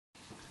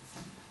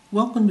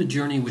Welcome to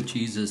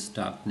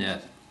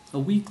JourneyWithJesus.net, a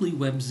weekly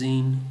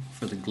webzine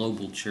for the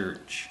global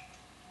church.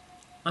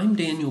 I'm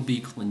Daniel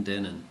B.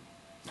 Clendenin.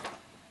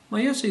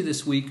 My essay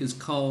this week is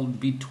called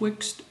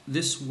Betwixt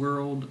This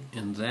World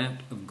and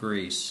That of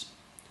Grace,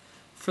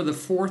 for the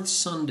fourth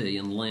Sunday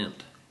in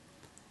Lent,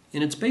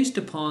 and it's based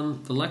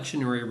upon the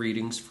lectionary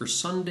readings for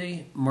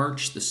Sunday,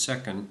 March the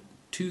 2nd,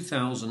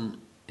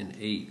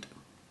 2008.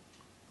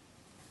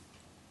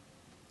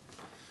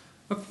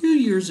 A few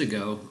years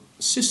ago,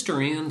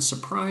 Sister Ann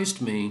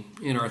surprised me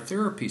in our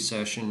therapy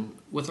session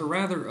with a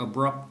rather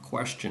abrupt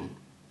question.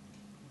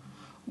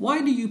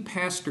 "Why do you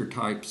pastor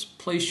types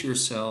place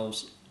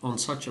yourselves on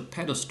such a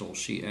pedestal?"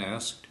 she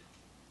asked.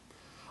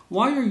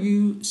 "Why are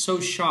you so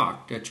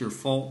shocked at your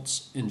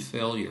faults and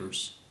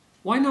failures?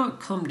 Why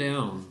not come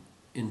down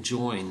and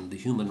join the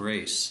human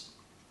race?"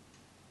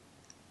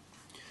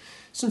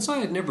 Since I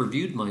had never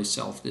viewed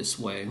myself this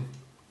way,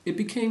 it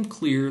became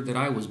clear that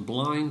I was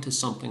blind to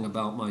something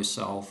about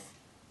myself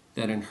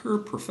that in her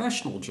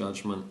professional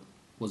judgment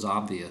was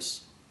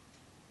obvious.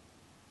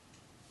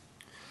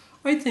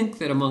 I think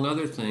that among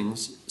other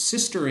things,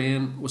 Sister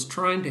Ann was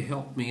trying to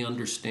help me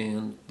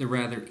understand the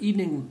rather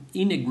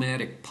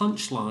enigmatic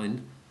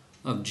punchline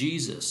of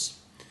Jesus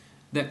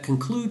that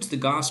concludes the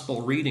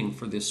gospel reading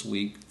for this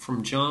week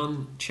from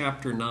John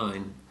chapter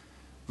 9,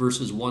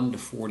 verses 1 to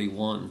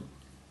 41.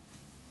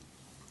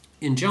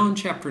 In John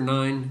chapter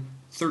 9,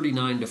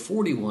 39 to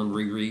 41,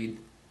 we read,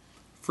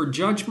 "For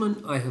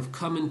judgment I have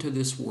come into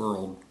this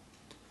world,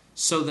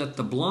 so that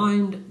the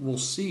blind will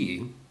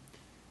see,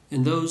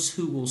 and those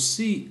who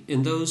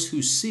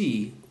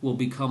see will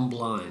become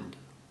blind."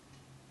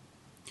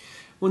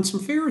 When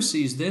some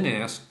Pharisees then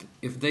asked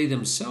if they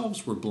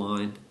themselves were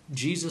blind,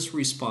 Jesus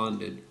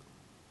responded,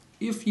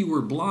 "If you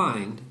were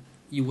blind,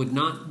 you would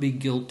not be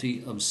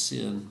guilty of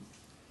sin.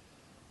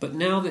 But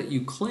now that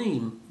you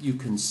claim you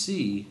can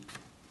see,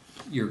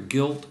 your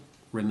guilt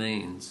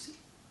remains."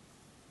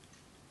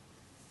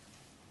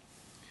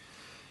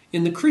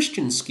 In the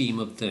Christian scheme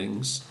of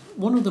things,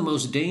 one of the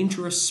most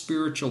dangerous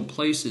spiritual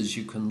places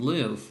you can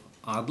live,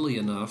 oddly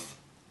enough,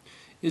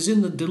 is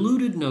in the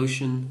deluded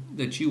notion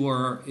that you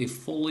are a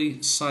fully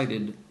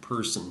sighted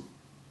person.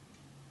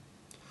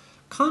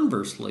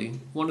 Conversely,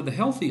 one of the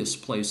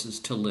healthiest places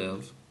to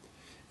live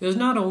is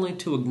not only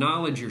to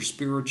acknowledge your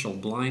spiritual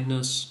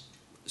blindness,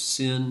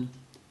 sin,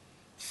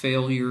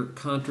 failure,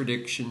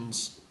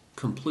 contradictions,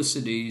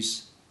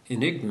 complicities,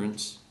 and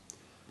ignorance,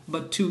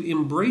 but to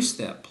embrace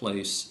that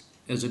place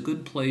as a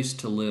good place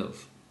to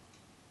live.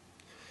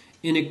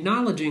 In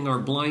acknowledging our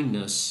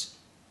blindness,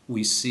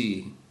 we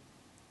see.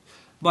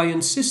 By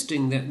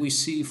insisting that we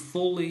see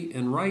fully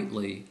and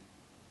rightly,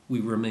 we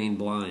remain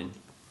blind.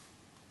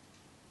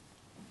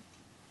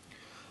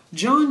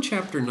 John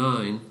chapter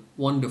 9,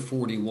 1 to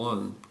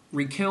 41,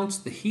 recounts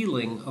the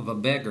healing of a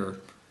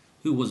beggar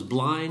who was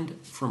blind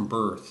from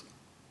birth.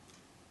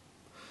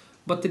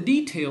 But the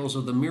details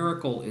of the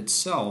miracle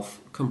itself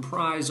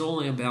comprise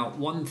only about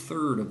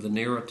 1/3 of the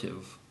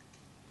narrative.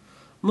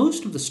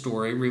 Most of the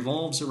story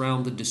revolves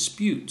around the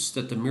disputes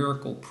that the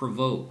miracle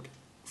provoked,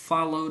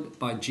 followed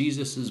by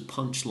Jesus'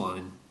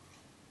 punchline.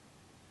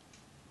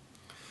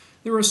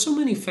 There are so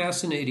many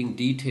fascinating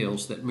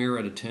details that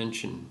merit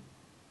attention.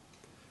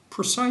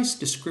 Precise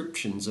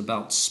descriptions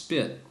about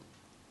spit,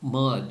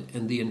 mud,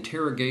 and the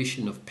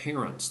interrogation of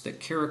parents that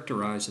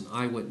characterize an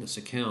eyewitness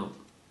account.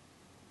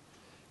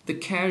 The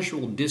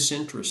casual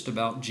disinterest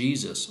about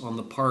Jesus on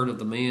the part of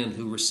the man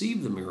who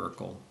received the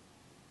miracle.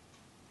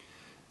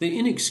 The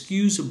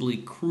inexcusably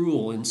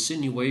cruel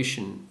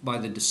insinuation by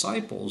the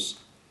disciples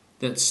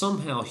that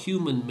somehow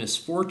human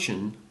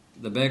misfortune,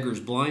 the beggar's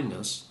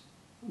blindness,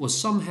 was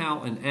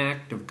somehow an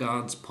act of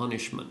God's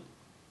punishment.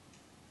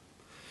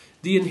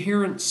 The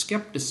inherent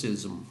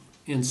skepticism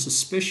and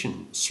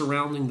suspicion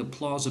surrounding the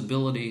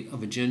plausibility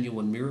of a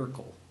genuine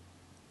miracle.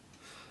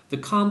 The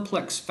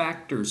complex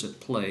factors at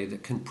play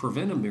that can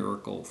prevent a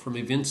miracle from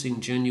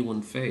evincing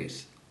genuine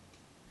faith.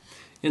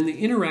 And the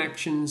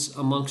interactions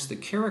amongst the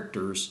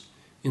characters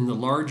in the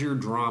larger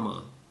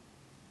drama.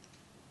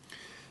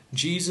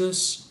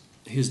 Jesus,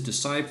 his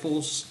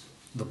disciples,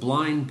 the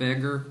blind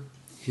beggar,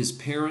 his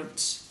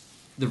parents,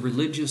 the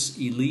religious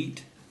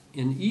elite,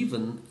 and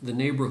even the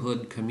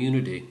neighborhood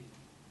community.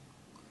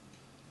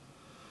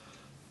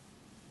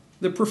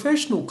 The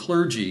professional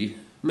clergy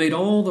made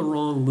all the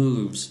wrong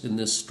moves in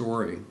this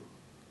story.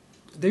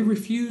 They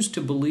refused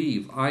to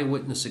believe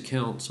eyewitness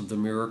accounts of the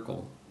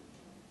miracle.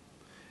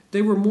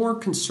 They were more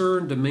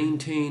concerned to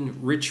maintain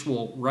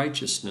ritual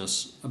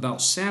righteousness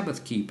about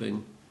Sabbath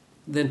keeping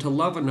than to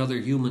love another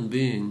human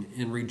being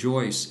and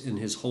rejoice in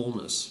his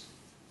wholeness.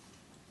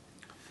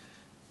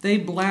 They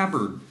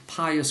blabbered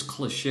pious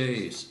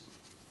cliches.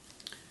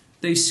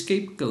 They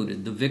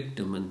scapegoated the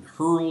victim and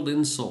hurled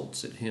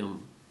insults at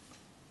him.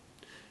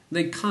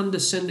 They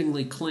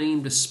condescendingly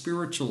claimed a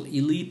spiritual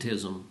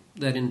elitism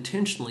that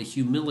intentionally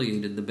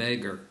humiliated the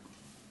beggar.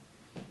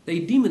 They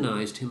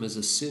demonized him as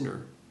a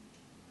sinner.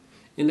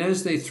 And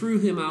as they threw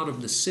him out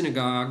of the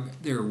synagogue,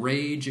 their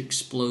rage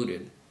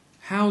exploded.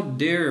 "How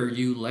dare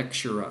you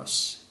lecture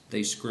us?"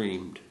 they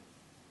screamed.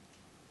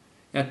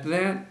 At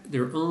that,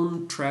 their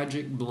own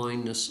tragic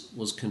blindness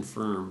was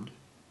confirmed.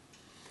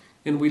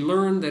 And we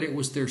learned that it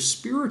was their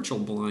spiritual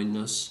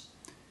blindness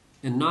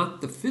and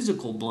not the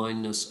physical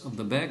blindness of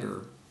the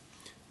beggar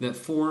that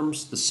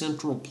forms the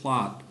central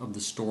plot of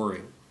the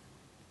story.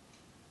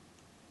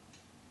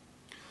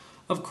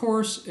 Of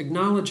course,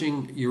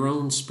 acknowledging your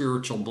own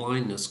spiritual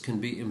blindness can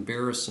be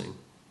embarrassing.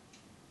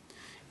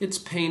 It's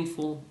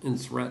painful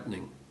and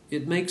threatening.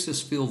 It makes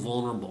us feel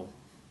vulnerable.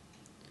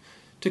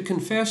 To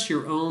confess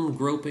your own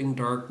groping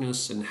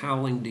darkness and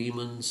howling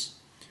demons,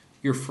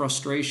 your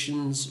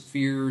frustrations,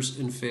 fears,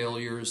 and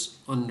failures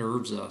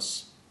unnerves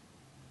us.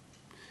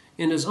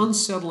 And as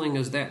unsettling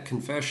as that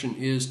confession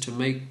is to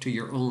make to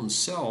your own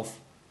self,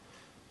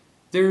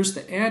 there's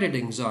the added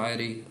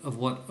anxiety of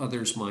what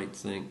others might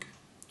think,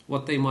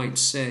 what they might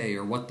say,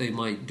 or what they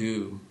might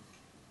do.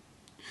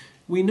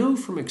 We know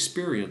from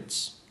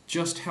experience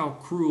just how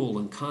cruel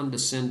and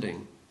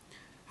condescending,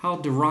 how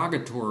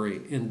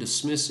derogatory and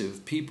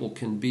dismissive people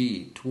can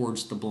be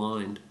towards the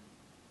blind.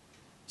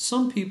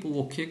 Some people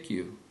will kick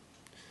you.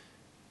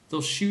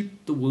 They'll shoot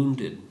the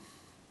wounded.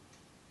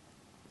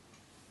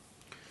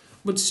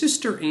 But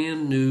Sister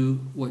Anne knew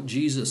what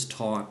Jesus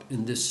taught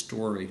in this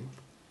story,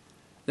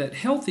 that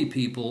healthy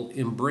people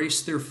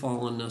embrace their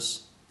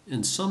fallenness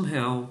and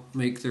somehow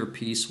make their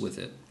peace with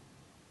it.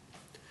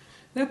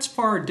 That's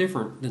far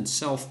different than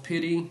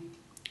self-pity,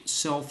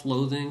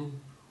 self-loathing,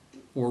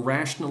 or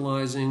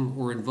rationalizing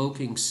or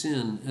invoking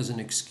sin as an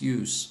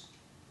excuse.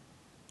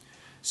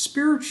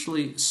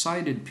 Spiritually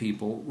sighted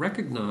people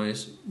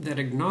recognize that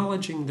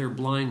acknowledging their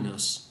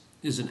blindness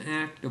is an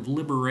act of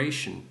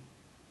liberation,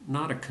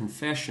 not a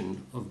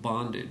confession of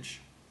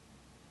bondage.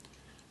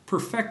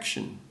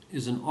 Perfection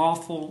is an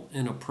awful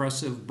and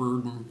oppressive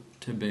burden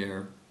to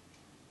bear.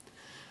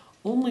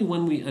 Only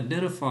when we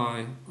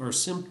identify our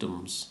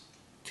symptoms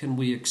can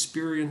we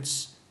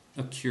experience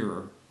a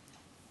cure.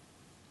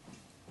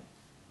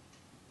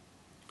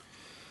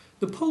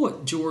 The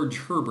poet George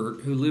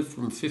Herbert, who lived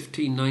from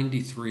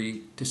 1593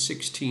 to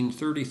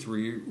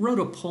 1633, wrote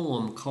a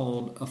poem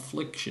called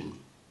Affliction.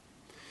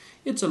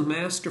 It's a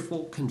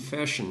masterful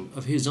confession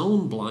of his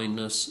own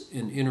blindness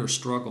and inner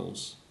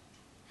struggles.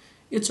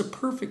 It's a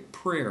perfect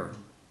prayer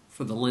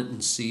for the Lenten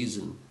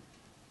season.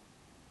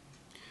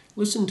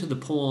 Listen to the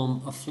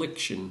poem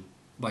Affliction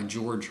by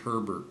George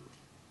Herbert.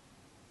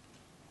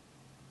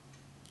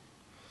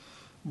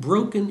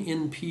 Broken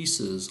in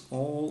pieces,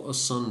 all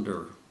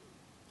asunder,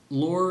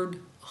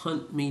 Lord,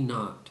 hunt me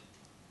not,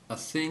 a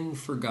thing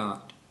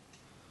forgot.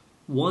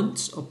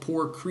 Once a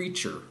poor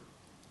creature,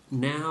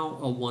 now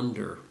a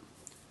wonder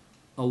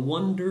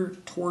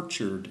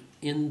tortured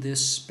in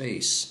this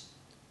space,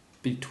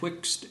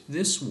 betwixt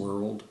this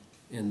world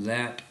and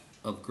that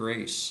of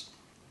grace.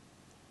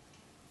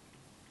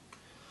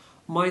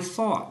 My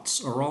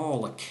thoughts are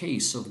all a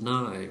case of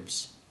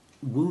knives,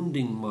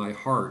 wounding my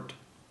heart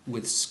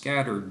with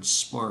scattered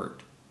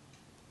smart.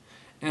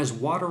 As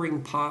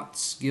watering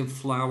pots give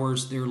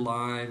flowers their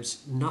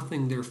lives,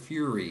 nothing their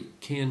fury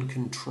can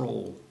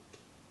control,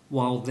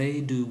 while they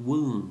do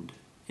wound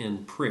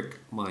and prick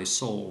my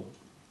soul.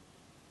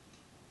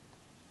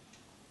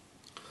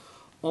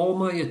 All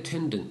my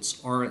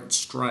attendants are at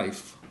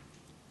strife,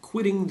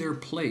 quitting their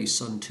place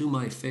unto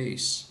my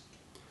face.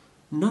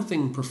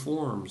 Nothing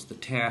performs the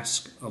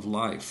task of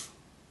life.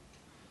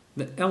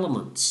 The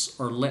elements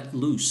are let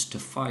loose to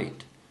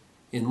fight,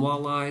 and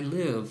while I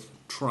live,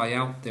 try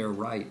out their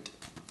right.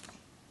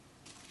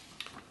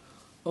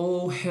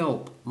 O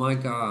help, my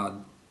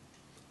God,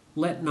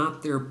 let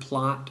not their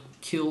plot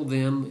kill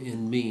them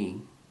and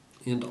me,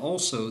 and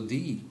also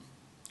thee,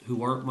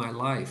 who art my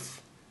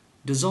life.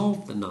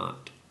 Dissolve the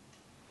knot.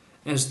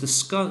 As the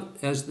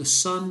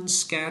sun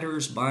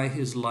scatters by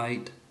his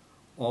light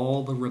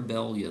all the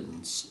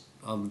rebellions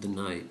of the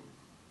night.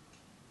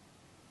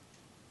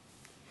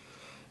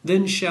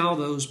 Then shall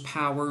those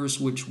powers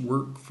which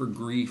work for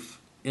grief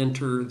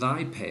enter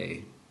thy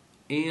pay,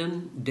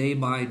 and day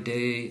by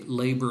day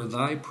labor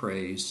thy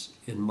praise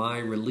in my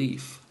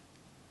relief,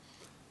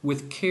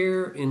 with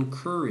care and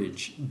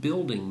courage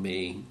building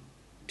me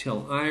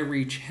till I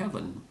reach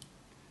heaven,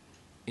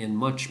 and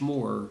much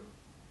more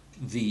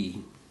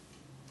thee.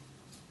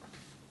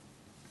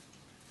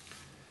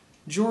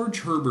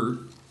 George Herbert,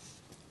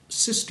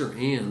 Sister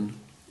Anne,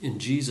 and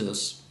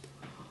Jesus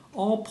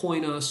all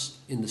point us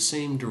in the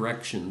same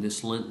direction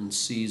this Lenten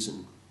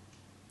season.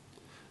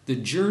 The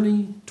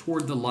journey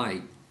toward the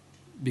light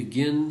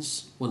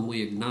begins when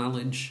we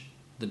acknowledge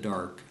the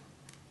dark.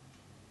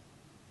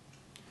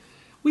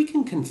 We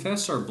can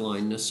confess our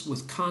blindness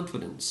with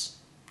confidence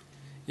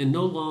and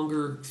no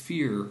longer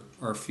fear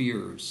our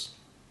fears.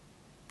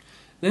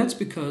 That's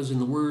because, in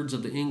the words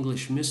of the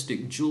English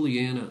mystic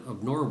Juliana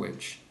of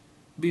Norwich,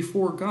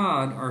 before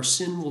God our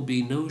sin will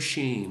be no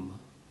shame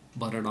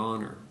but an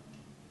honor.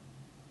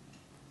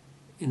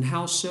 And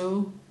how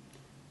so?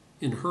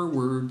 In her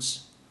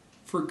words,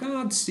 for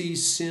God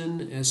sees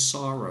sin as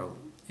sorrow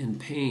and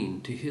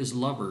pain to his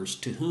lovers,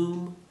 to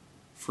whom,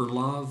 for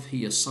love,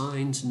 he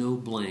assigns no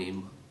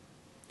blame.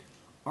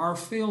 Our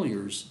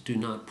failures do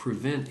not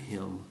prevent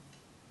him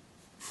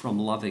from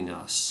loving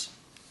us.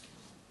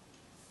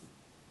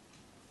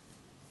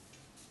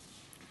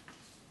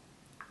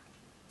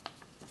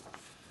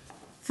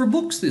 For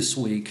books this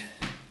week,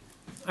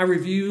 I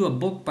review a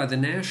book by the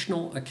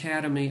National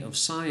Academy of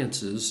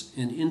Sciences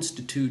and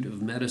Institute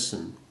of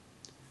Medicine.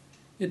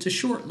 It's a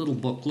short little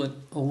booklet,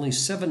 only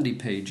 70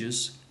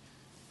 pages.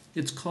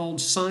 It's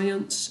called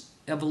Science,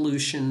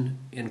 Evolution,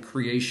 and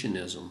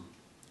Creationism,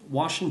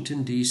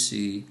 Washington,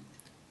 D.C.,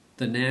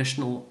 the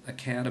National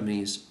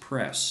Academy's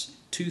Press,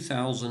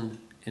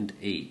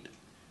 2008.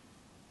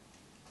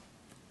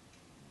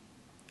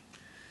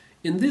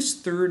 In this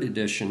third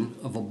edition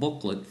of a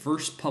booklet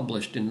first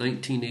published in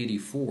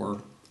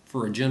 1984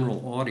 for a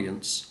general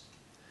audience,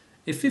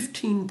 a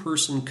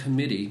 15-person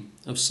committee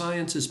of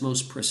science's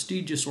most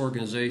prestigious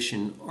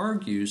organization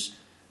argues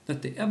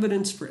that the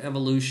evidence for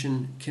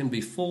evolution can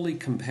be fully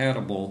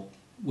compatible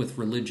with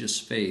religious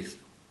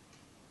faith.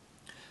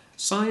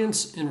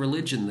 Science and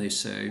religion, they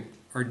say,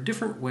 are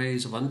different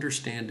ways of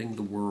understanding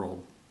the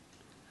world,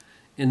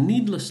 and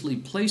needlessly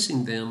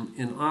placing them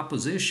in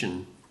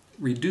opposition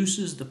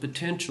reduces the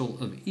potential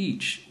of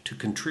each to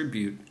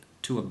contribute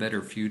to a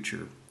better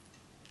future.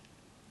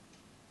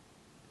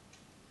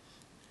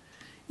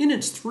 In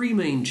its three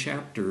main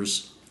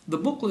chapters, the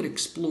booklet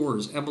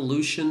explores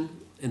evolution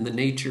and the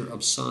nature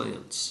of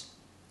science,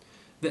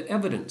 the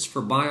evidence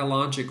for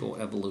biological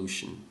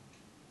evolution,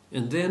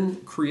 and then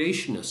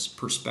creationist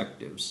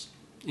perspectives,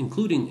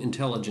 including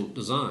intelligent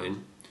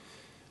design,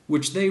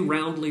 which they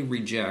roundly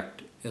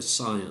reject as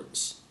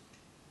science.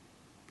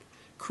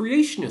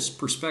 Creationist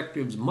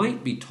perspectives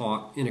might be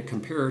taught in a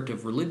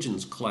comparative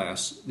religions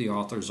class, the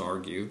authors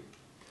argue,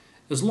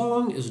 as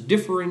long as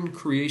differing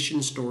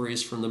creation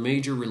stories from the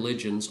major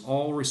religions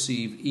all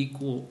receive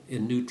equal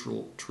and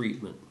neutral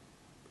treatment.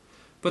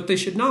 But they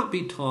should not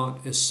be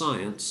taught as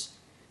science,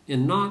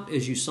 and not,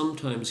 as you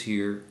sometimes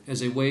hear,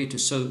 as a way to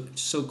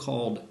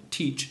so-called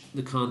teach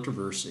the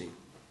controversy.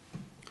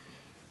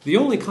 The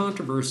only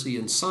controversy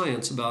in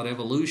science about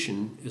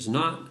evolution is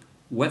not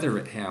whether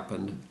it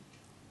happened,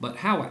 but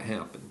how it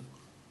happened.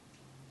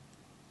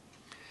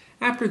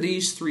 After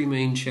these three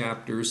main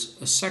chapters,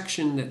 a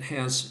section that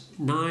has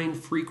 9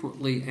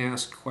 frequently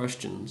asked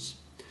questions,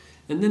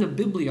 and then a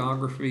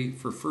bibliography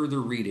for further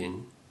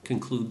reading,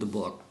 conclude the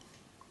book.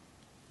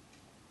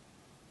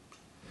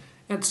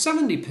 At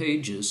 70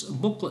 pages, a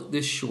booklet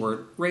this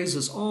short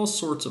raises all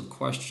sorts of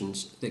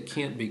questions that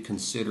can't be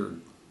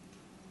considered.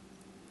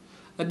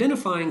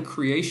 Identifying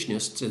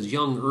creationists as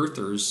young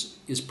earthers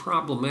is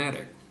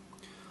problematic,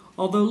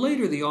 although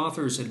later the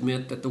authors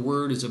admit that the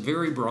word is a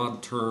very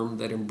broad term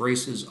that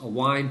embraces a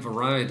wide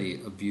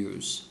variety of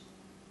views.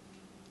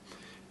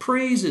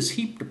 Praise is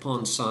heaped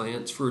upon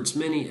science for its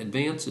many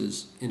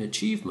advances and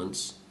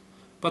achievements,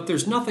 but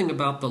there's nothing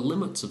about the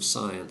limits of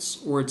science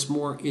or its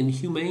more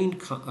inhumane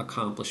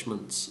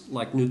accomplishments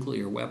like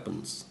nuclear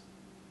weapons.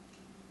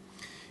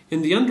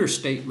 In the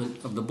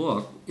understatement of the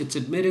book, it's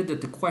admitted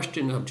that the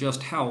question of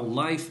just how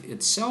life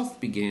itself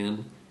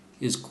began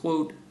is,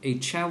 quote, a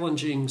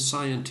challenging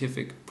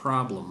scientific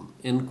problem,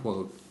 end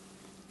quote,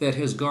 that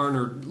has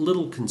garnered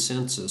little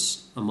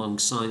consensus among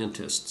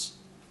scientists.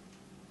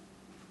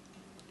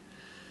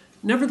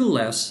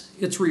 Nevertheless,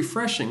 it's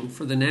refreshing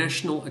for the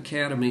National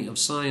Academy of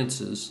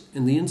Sciences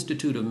and the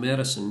Institute of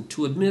Medicine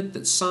to admit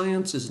that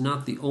science is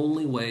not the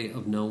only way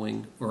of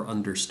knowing or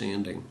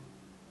understanding.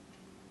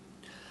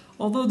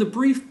 Although the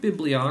brief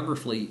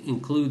bibliography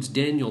includes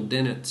Daniel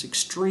Dennett's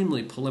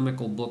extremely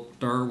polemical book,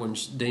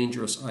 Darwin's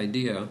Dangerous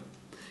Idea,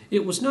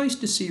 it was nice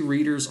to see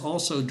readers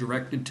also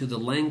directed to The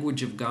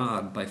Language of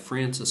God by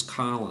Francis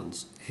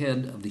Collins,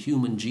 head of the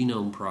Human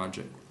Genome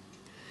Project,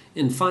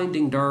 and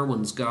Finding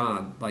Darwin's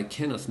God by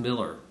Kenneth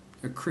Miller,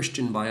 a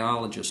Christian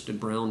biologist at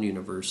Brown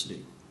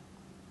University.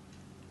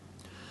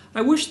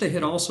 I wish they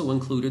had also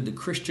included the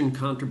Christian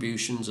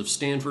contributions of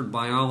Stanford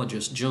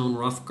biologist Joan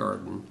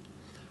Roughgarden,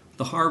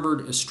 the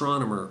Harvard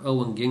astronomer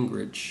Owen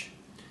Gingrich,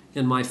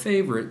 and my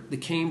favorite, the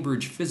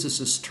Cambridge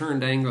physicist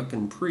turned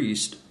Anglican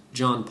priest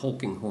John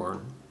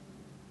Polkinghorne.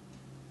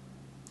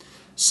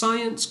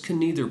 Science can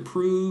neither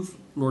prove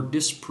nor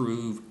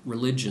disprove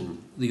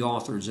religion, the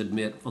authors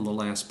admit on the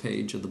last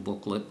page of the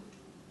booklet.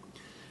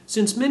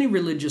 Since many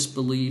religious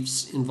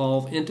beliefs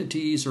involve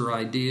entities or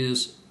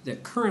ideas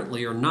that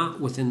currently are not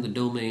within the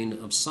domain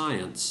of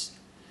science,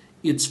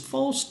 it's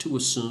false to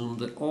assume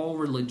that all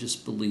religious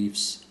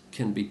beliefs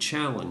can be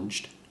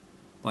challenged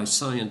by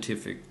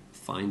scientific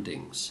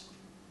findings.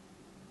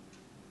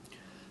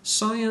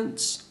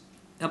 Science,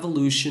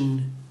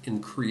 Evolution,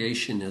 and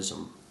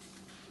Creationism.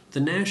 The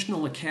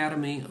National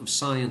Academy of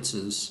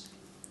Sciences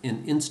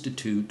and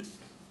Institute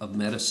of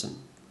Medicine.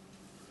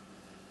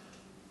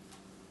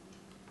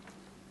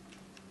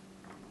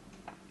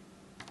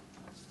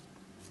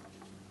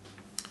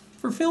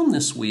 For film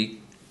this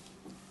week,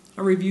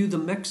 I review the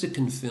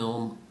Mexican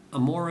film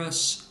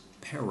Amores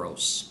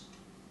Perros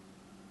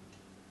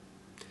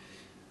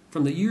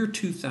from the year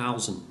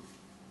 2000.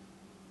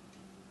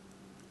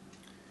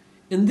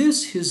 In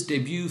this, his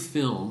debut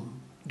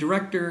film,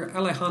 director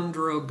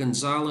Alejandro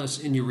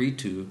González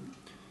Iñárritu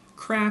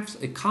crafts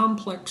a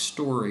complex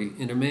story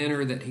in a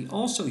manner that he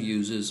also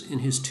uses in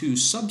his two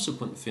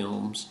subsequent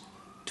films,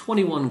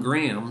 21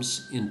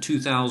 Grams in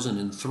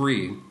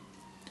 2003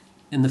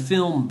 and the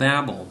film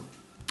Babel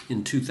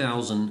in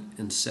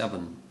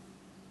 2007.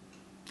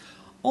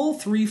 All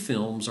three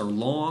films are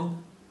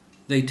long.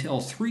 They tell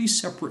three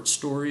separate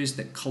stories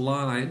that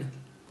collide,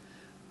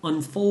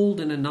 unfold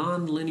in a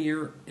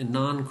non-linear and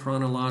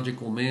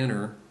non-chronological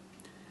manner,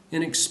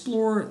 and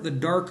explore the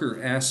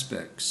darker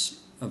aspects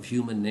of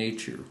human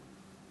nature.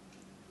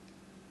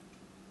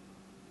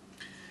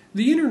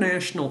 The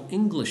international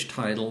English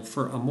title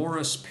for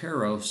Amores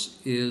Perros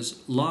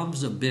is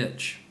Love's a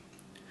Bitch,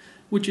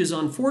 which is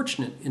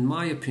unfortunate in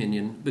my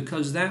opinion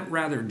because that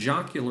rather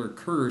jocular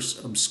curse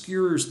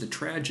obscures the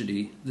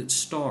tragedy that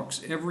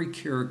stalks every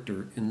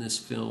character in this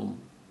film.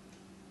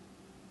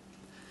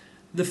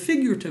 The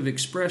figurative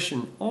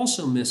expression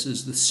also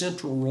misses the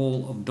central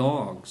role of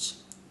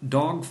dogs,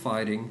 dog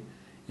fighting,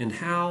 and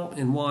how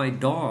and why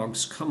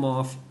dogs come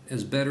off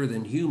as better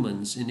than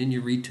humans in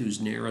Iñárritu's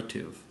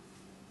narrative.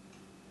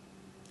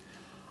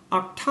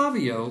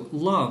 Octavio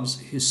loves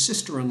his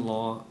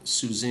sister-in-law,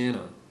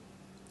 Susanna.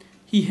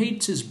 He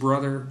hates his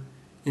brother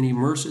and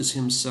immerses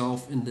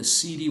himself in the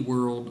seedy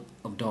world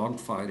of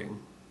dogfighting.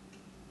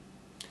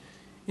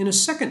 In a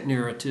second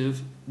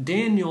narrative,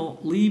 Daniel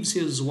leaves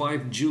his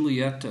wife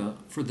Giulietta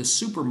for the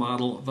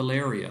supermodel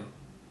Valeria,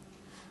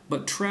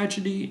 but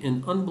tragedy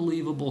and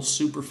unbelievable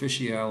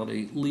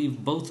superficiality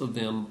leave both of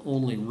them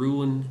only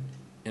ruin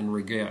and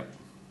regret.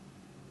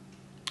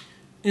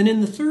 And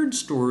in the third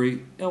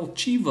story, El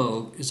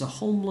Chivo is a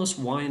homeless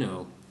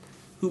wino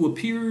who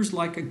appears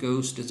like a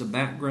ghost as a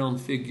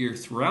background figure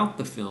throughout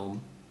the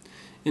film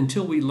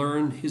until we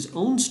learn his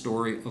own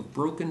story of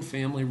broken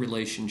family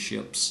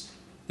relationships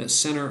that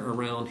center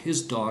around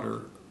his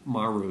daughter,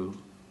 Maru.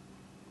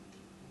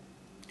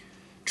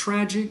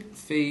 Tragic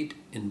fate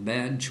and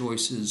bad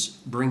choices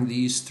bring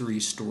these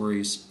three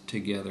stories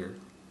together.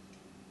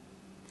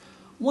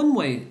 One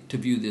way to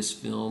view this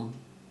film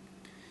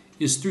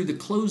is through the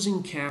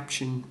closing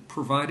caption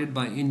provided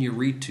by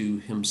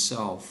Iñárritu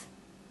himself.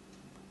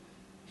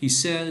 He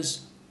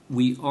says,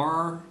 "We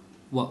are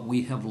what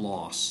we have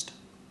lost."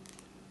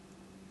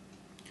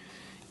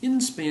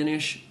 In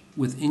Spanish,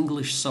 with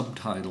English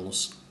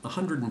subtitles,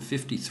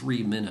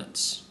 153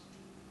 minutes.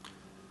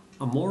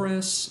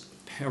 Amores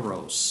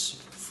Perros,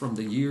 from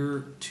the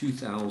year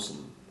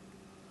 2000.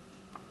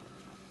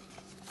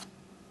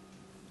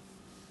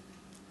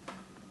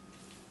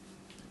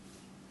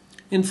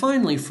 And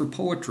finally, for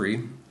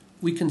poetry,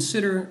 we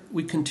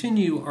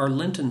continue our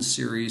Lenten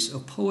series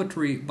of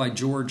poetry by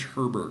George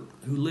Herbert,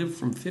 who lived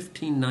from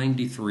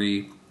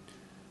 1593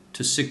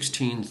 to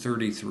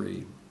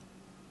 1633.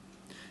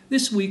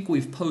 This week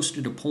we've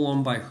posted a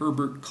poem by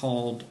Herbert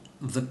called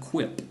The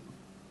Quip.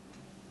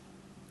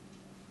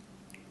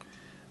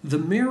 The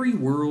merry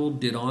world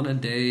did on a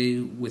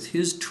day with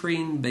his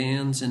train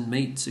bands and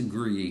mates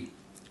agree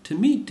to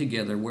meet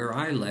together where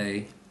I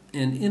lay,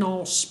 and in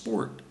all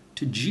sport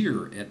to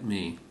jeer at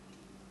me.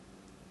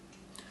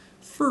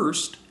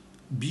 First,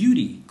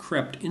 beauty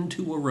crept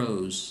into a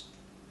rose,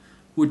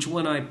 which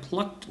when I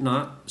plucked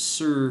not,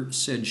 sir,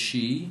 said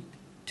she,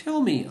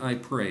 tell me, I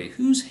pray,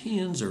 whose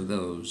hands are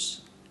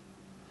those?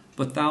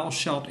 But thou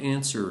shalt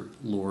answer,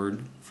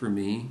 Lord, for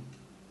me.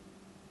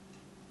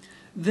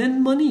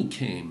 Then money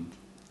came,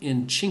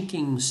 and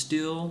chinking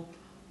still,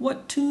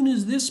 what tune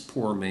is this,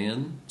 poor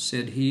man?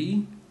 Said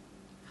he.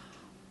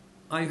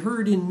 I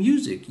heard in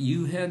music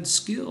you had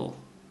skill,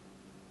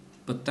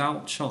 but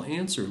thou shalt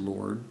answer,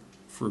 Lord,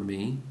 for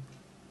me.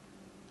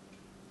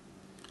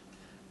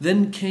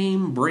 Then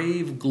came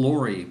brave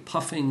Glory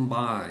puffing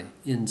by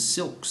in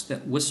silks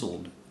that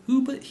whistled,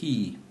 who but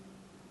he?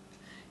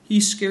 He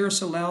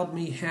scarce allowed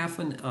me half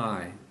an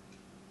eye,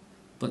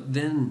 but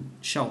then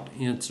shalt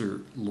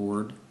answer,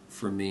 Lord,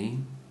 for me.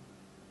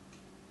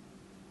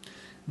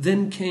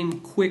 Then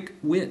came quick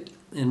wit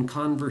and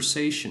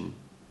conversation,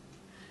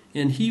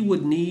 and he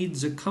would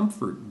needs a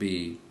comfort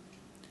be,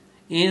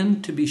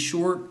 and to be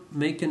short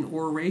make an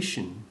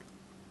oration,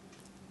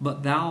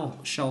 but thou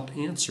shalt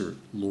answer,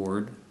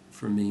 Lord,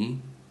 for me.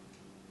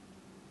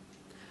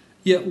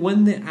 Yet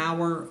when the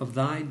hour of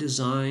thy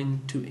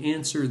design to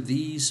answer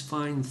these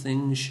fine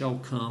things shall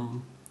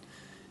come,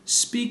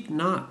 speak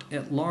not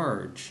at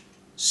large,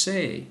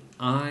 say,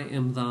 I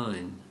am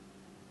thine,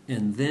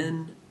 and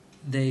then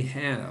they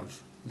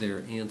have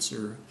their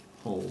answer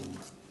home.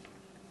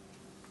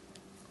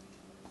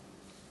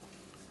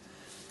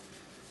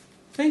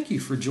 Thank you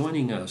for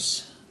joining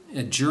us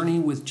at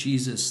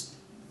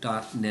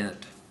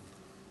JourneyWithJesus.net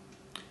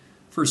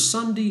for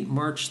Sunday,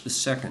 March the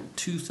 2nd,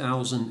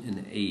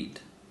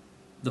 2008,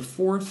 the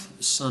fourth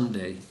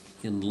Sunday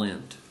in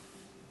Lent.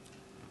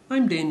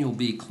 I'm Daniel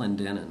B.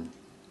 Clendenin.